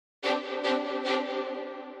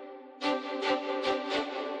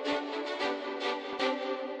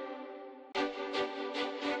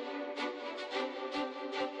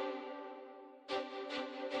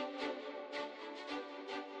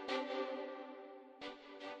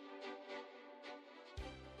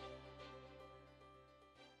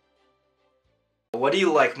what do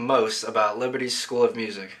you like most about Liberty's School of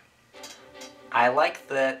Music? I like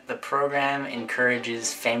that the program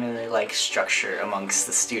encourages family-like structure amongst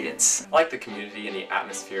the students. I like the community and the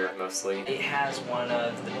atmosphere mostly. It has one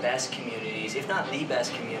of the best communities, if not the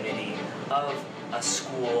best community, of a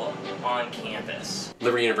school on campus.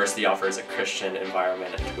 Liberty University offers a Christian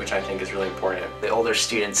environment, which I think is really important. The older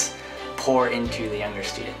students pour into the younger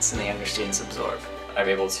students, and the younger students absorb. I'm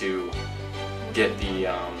able to get the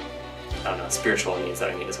spiritual needs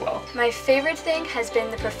that I need as well. My favorite thing has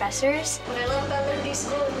been the professors. What I love about Liberty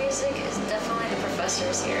School of Music is definitely the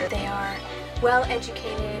professors here. They are well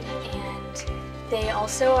educated and they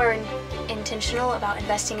also are intentional about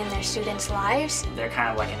investing in their students' lives. They're kind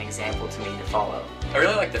of like an example to me to follow. I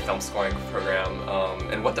really like the film scoring program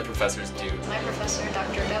and what the professors do. My professor,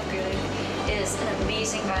 Dr. Dovgulik, is an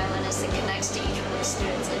amazing violinist that connects to each one of the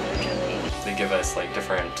students individually. They give us like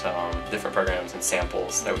different programs and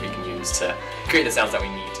samples that we can use to create the sounds that we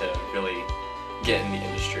need to really get in the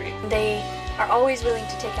industry. They are always willing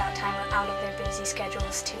to take out time out of their busy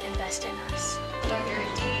schedules to invest in us. Dr.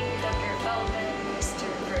 Dean, Dr. Feldman, Mr.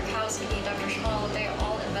 Grokowski, Dr. Schmall, they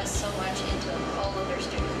all invest so much into all of their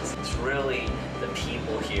students. It's really the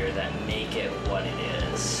people here that make it what it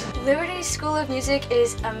is. Liberty School of Music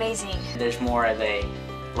is amazing. There's more of a,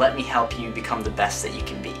 let me help you become the best that you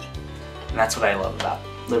can be. And that's what I love about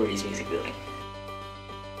Liberty's Music Building.